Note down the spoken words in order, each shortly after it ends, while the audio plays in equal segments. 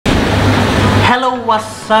Hello,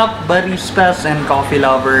 what's up, baristas and coffee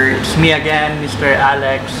lovers? It's me again, Mr.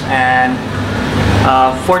 Alex, and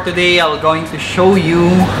for today I'm going to show you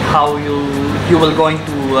how you will going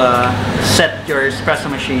to set your espresso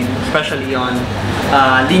machine, especially on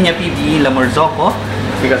linea PB, marzocco,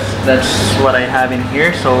 because that's what I have in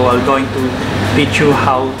here. So I'm going to teach you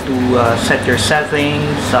how to set your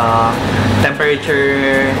settings,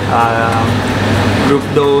 temperature, group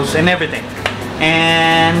dose, and everything.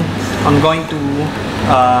 And I'm going to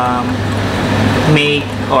make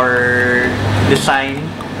or design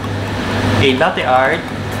a latte art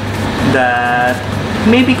that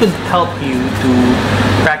maybe could help you to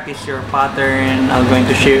practice your pattern. I'm going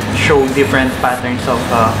to show different patterns of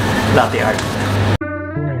latte art.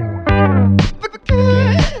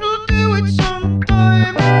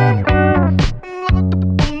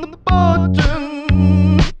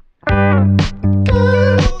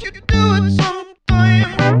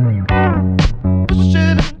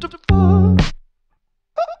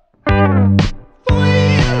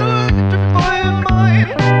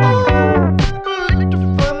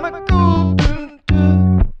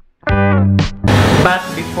 But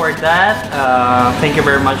before that, thank you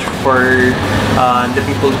very much for the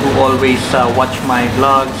people who always watch my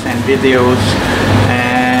vlogs and videos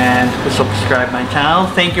and who subscribe my channel.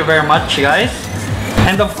 Thank you very much, guys.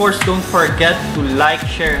 And of course, don't forget to like,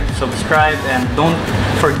 share, and subscribe, and don't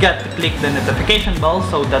forget to click the notification bell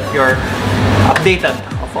so that you're updated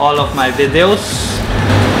of all of my videos.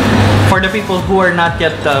 For the people who are not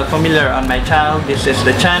yet familiar on my channel, this is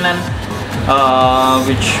the channel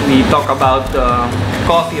which we talk about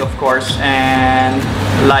coffee, of course, and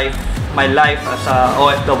my life as a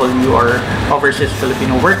OFW or overseas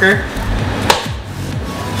Filipino worker.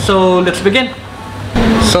 So let's begin.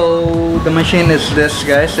 So the machine is this,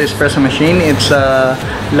 guys, the espresso machine. It's a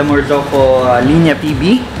marzocco linea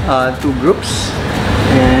PB, 2 groups,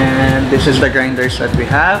 and this is the grinders that we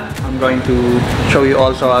have. I'm going to show you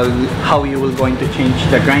also how you will going to change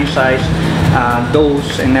the grind size,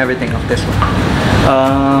 dose, and everything of this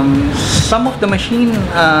one. Some of the machine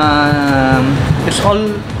it's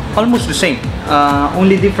almost the same,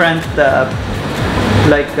 only different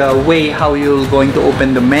way how you're going to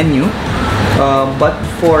open the menu. But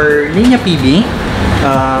for linea PB,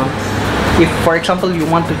 if for example you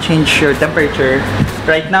want to change your temperature,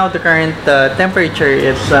 right now the current temperature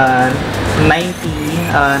is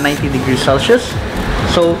 90 degrees Celsius.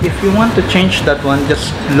 So if you want to change that one,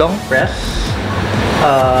 just long press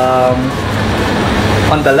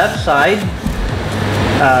on the left side,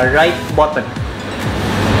 right button,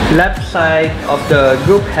 left side of the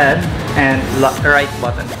group head, and right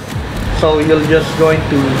button. So you'll just going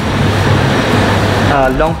to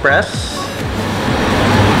long press.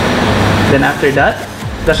 Then after that,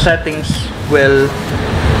 the settings will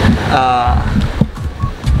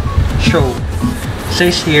show. It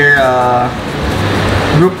says here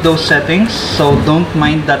group dose settings, so don't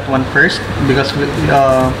mind that one first, because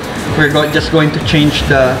we're just going to change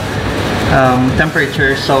the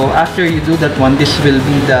temperature. So after you do that one, this will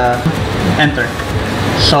be the enter.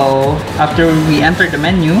 So after we enter the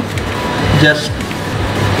menu, just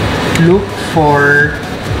look for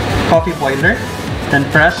coffee boiler, then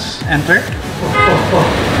press enter,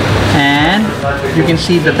 and you can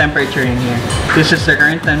see the temperature in here. This is the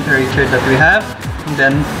current temperature that we have, and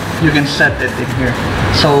then you can set it in here.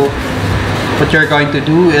 So what you're going to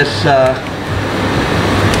do is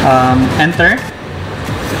enter,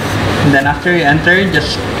 and then after you enter,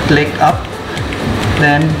 just click up.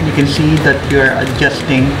 Then you can see that you're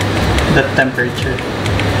adjusting the temperature.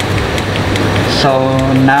 So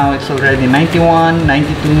now it's already 91,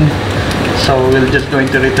 92. So we're just going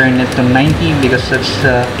to return it to 90 because that's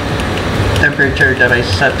the temperature that I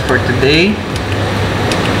set for today.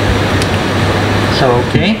 So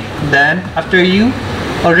okay, then after you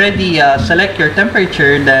already select your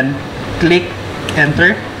temperature, then click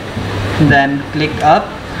enter, then click up,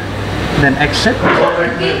 then exit.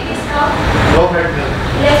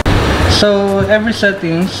 So every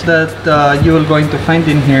settings that you are going to find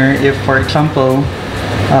in here, if for example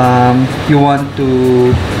you want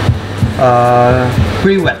to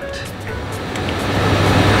pre-wet,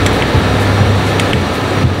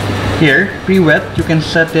 here pre-wet, you can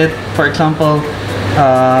set it, for example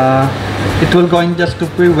it will going just to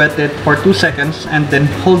pre-wet it for 2 seconds and then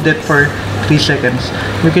hold it for 3 seconds.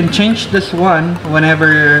 You can change this one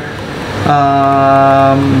whenever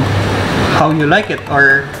how you like it,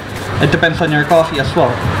 or it depends on your coffee as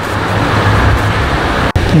well.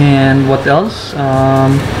 And what else?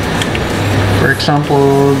 For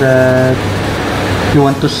example, that you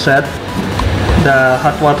want to set the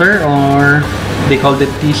hot water, or they call it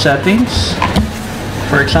tea settings.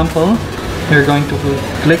 For example, you're going to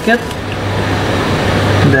click it,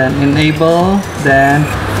 then enable, then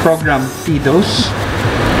program TDOS,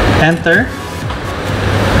 enter.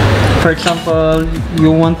 For example,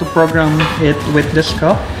 you want to program it with this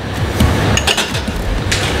cup,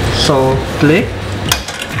 so click,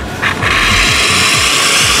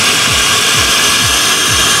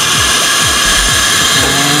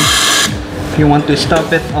 and if you want to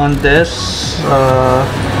stop it on this,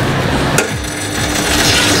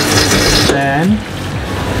 then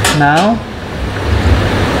now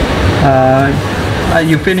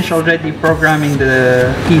you finish already programming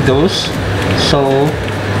the TDOS, so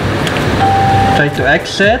try to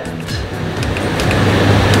exit,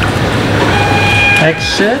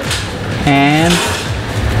 and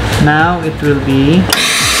now it will be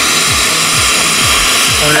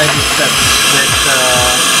already set with the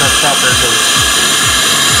proper dose.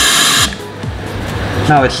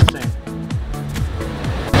 Now it's the same.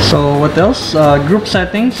 So what else? Group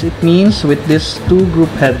settings, it means with this two group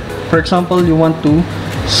head. For example, you want to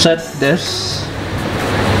set this,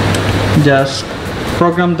 just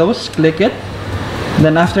program those, click it.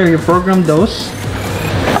 Then after you program those,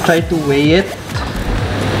 try to weigh it.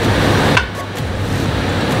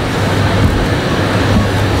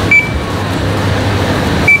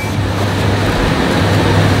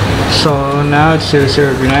 So now it's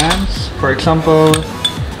 0 grams. For example,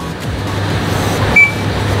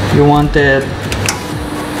 you want it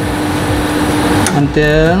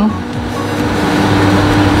until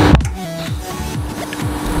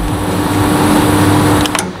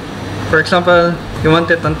for example, you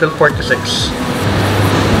want it until 46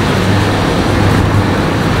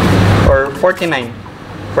 or 49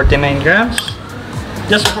 grams.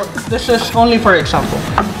 Just for, this is only for example.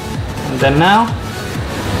 And then now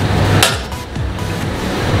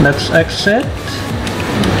let's exit,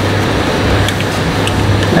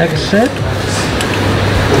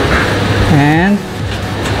 and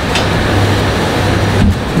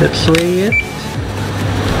let's weigh it.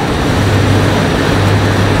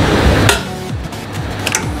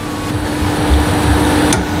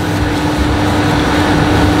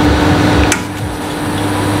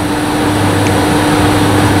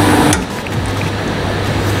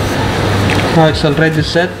 Now it's already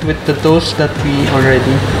set with the dose that we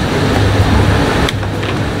already.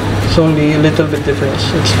 It's only a little bit difference.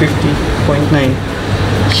 It's 50.9.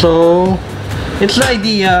 So it's the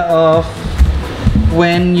idea of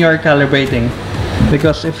when you're calibrating,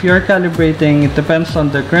 because if you're calibrating, it depends on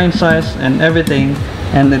the grain size and everything,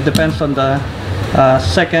 and it depends on the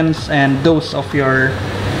seconds and dose of your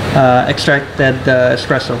extracted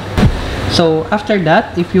espresso. So after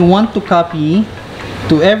that, if you want to copy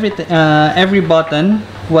to every button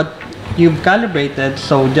what you've calibrated,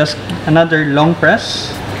 so just another long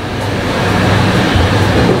press,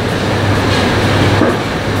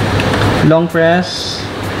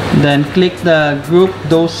 then click the group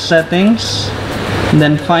dose settings,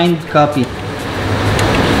 then find copy,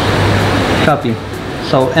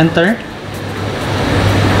 so enter,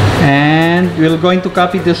 and we're going to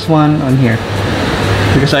copy this one on here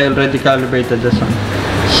because I already calibrated this one.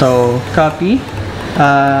 So copy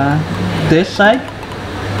this side,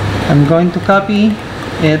 I'm going to copy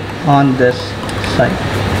it on this side.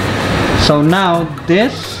 So now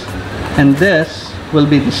this and this will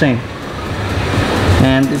be the same.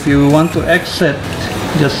 And if you want to exit,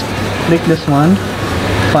 just click this one,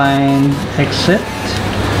 find exit.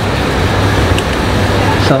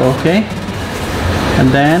 So okay, and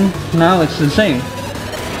then now it's the same.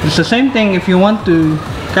 It's the same thing if you want to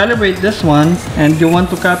calibrate this one and you want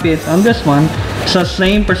to copy it on this one. It's the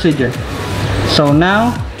same procedure. So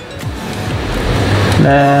now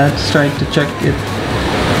let's try to check it.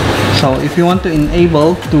 So if you want to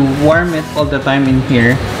enable to warm it all the time in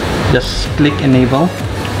here, just click enable.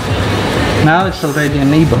 Now it's already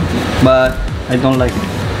enabled, but I don't like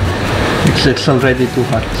it. It's already too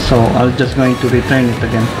hot, so I'm just going to return it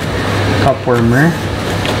again. Cup warmer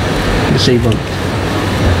disabled.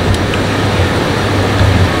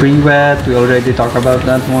 Pre-wet, we already talked about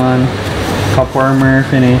that one. Cup warmer,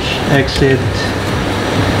 finish, exit.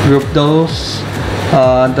 Group dose,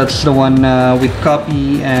 that's the one with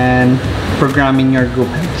copy and programming your group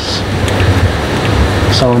heads.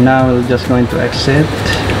 So now we're just going to exit.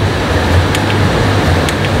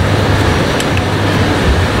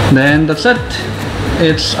 Then that's it.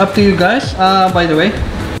 It's up to you guys. By the way,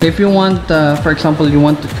 if you want, for example, you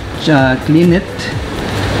want to clean it,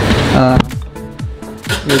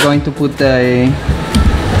 you're going to put a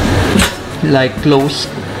like closed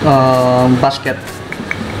basket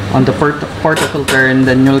on the portafilter, and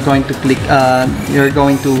then you're going to click. You're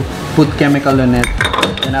going to put chemical in it,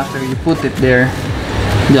 and after you put it there,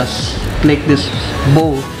 just click this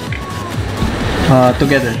bowl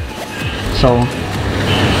together. So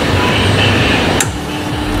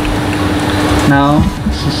now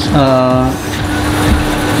this is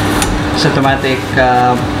it's automatic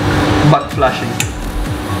back flushing.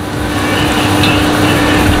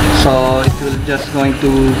 So it will just going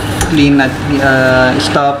to clean at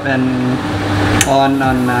stop and on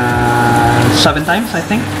 7 times, I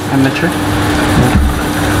think. I'm not sure.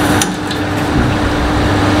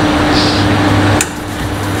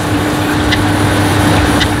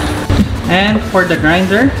 And for the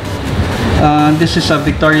grinder, this is a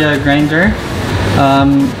Victoria grinder.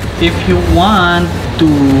 If you want to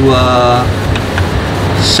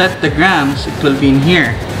set the grams, it will be in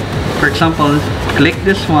here. For example, click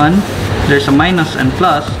this one, there's a minus and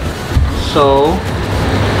plus. So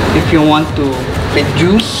if you want to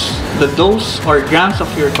reduce the dose or grams of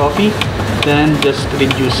your coffee, then just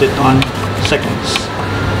reduce it on seconds.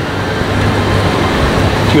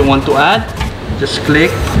 If you want to add, just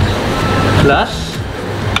click plus.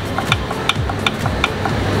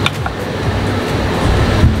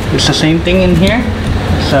 It's the same thing in here.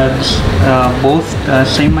 It's both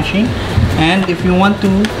same machine. And if you want to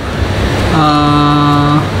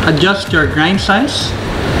adjust your grind size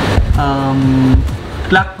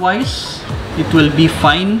clockwise, it will be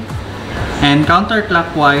fine, and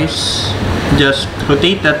counterclockwise, just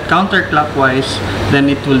rotate that counterclockwise, then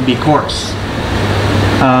it will be coarse.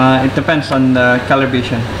 It depends on the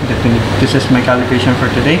calibration. This is my calibration for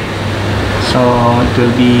today. So it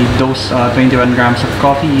will be those 21 grams of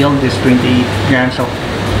coffee yield, this 28 grams of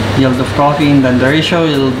yield of coffee, and then the ratio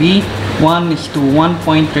will be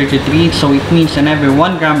 1:1.33. So it means in every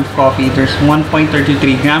 1 gram of coffee there's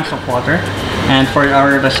 1.33 grams of water, and for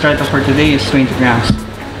our ristretto for today is 20 grams.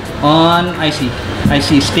 On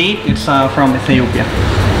IC state, it's from Ethiopia.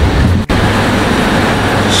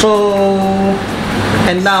 So,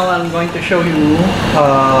 and now I'm going to show you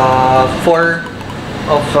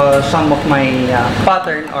some of my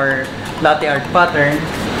pattern or latte art pattern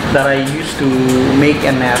that I used to make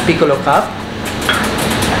in a piccolo cup,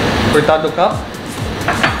 cortado cup,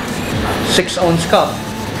 6-ounce cup,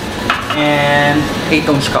 and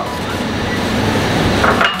 8-ounce cup.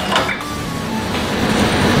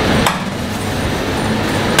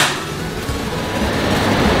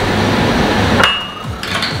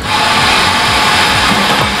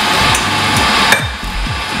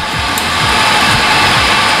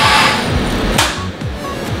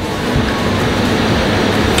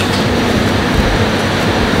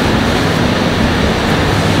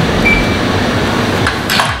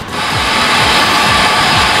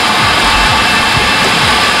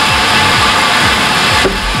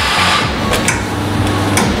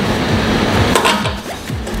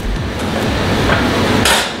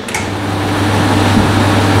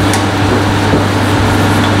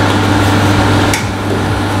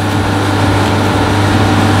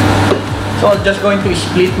 So I'm just going to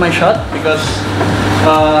split my shot because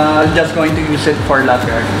I'm just going to use it for latte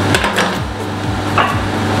art.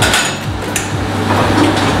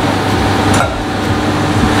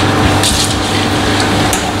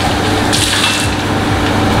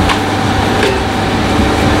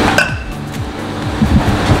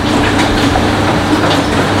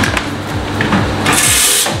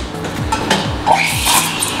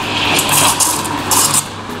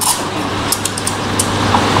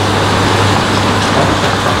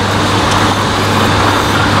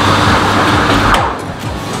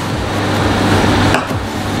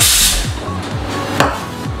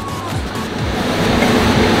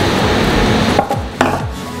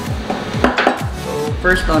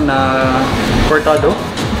 First on cortado.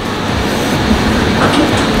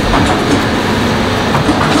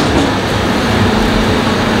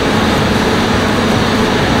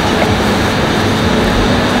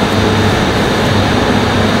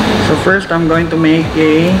 So first I'm going to make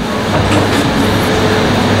a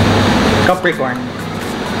Capricorn.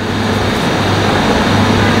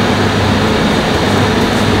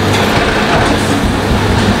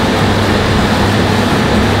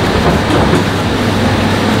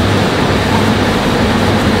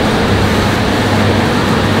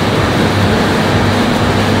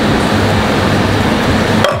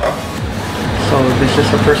 This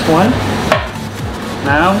is the first one.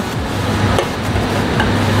 Now,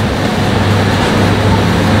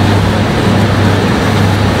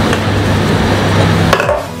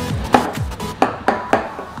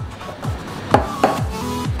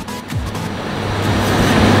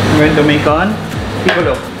 I'm going to make on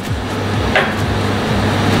piccolo.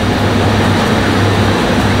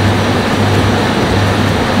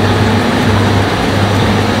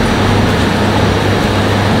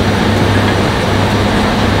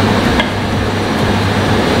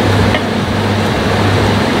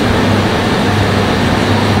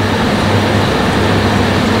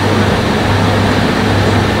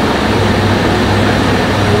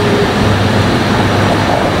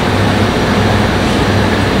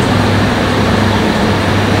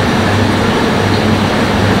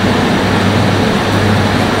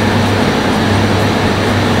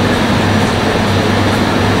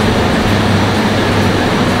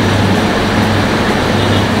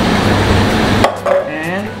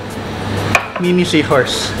 mini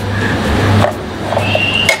seahorse.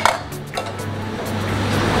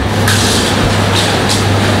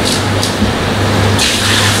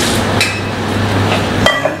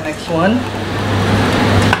 And next one.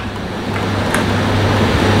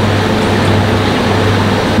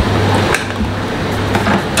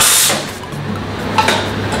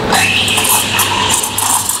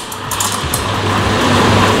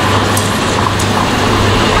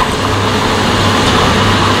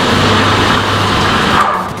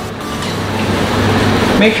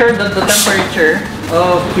 Make sure that the temperature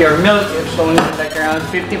of your milk is only like around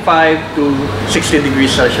 55 to 60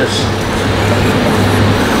 degrees Celsius.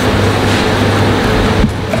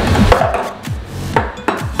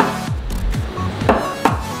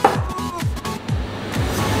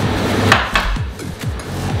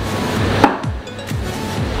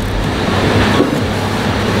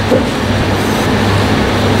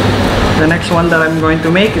 The next one that I'm going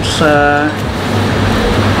to make is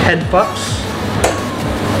head puffs.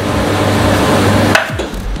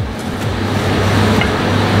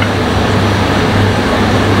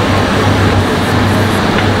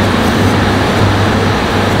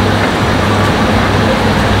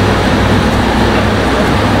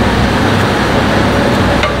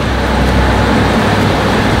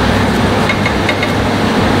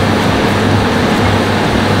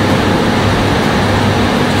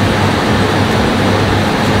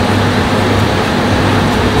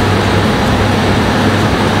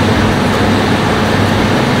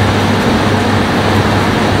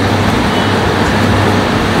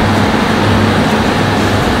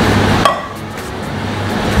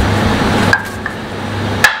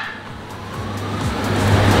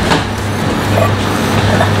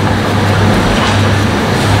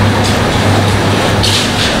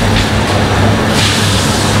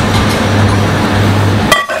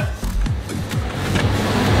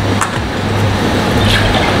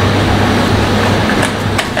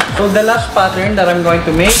 So the last pattern that I'm going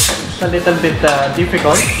to make is a little bit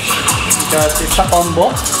difficult because it's a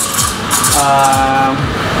combo.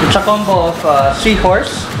 It's a combo of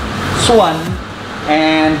seahorse, swan,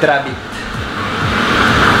 and rabbit.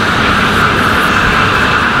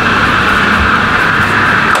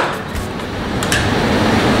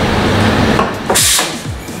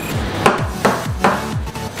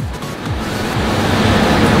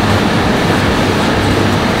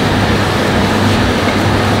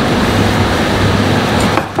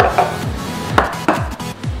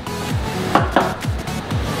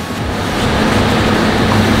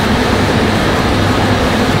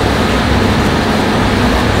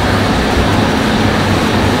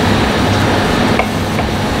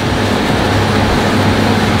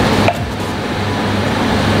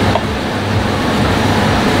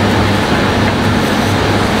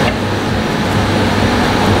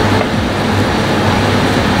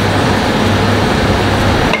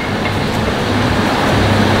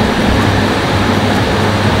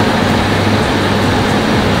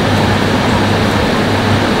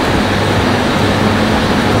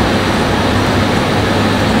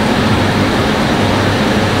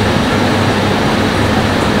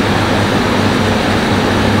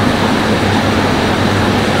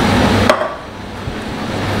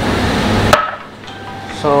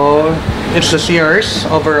 So it's the seahorse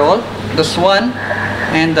overall, the swan,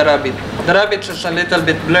 and the rabbit. The rabbit is a little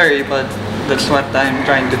bit blurry, but that's what I'm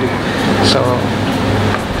trying to do.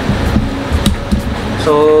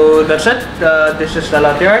 So that's it. This is the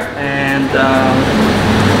latte art, and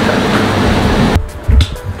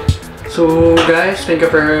so guys, thank you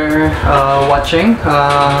for watching.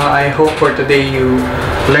 I hope for today you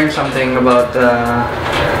learned something about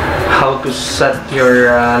how to set your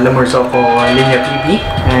marzocco linea TV,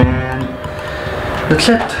 and that's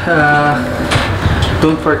it.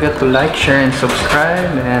 Don't forget to like, share, and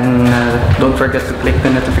subscribe, and don't forget to click the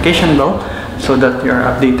notification bell so that you're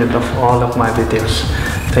updated of all of my videos.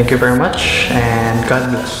 Thank you very much, and God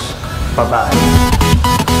bless. Bye bye.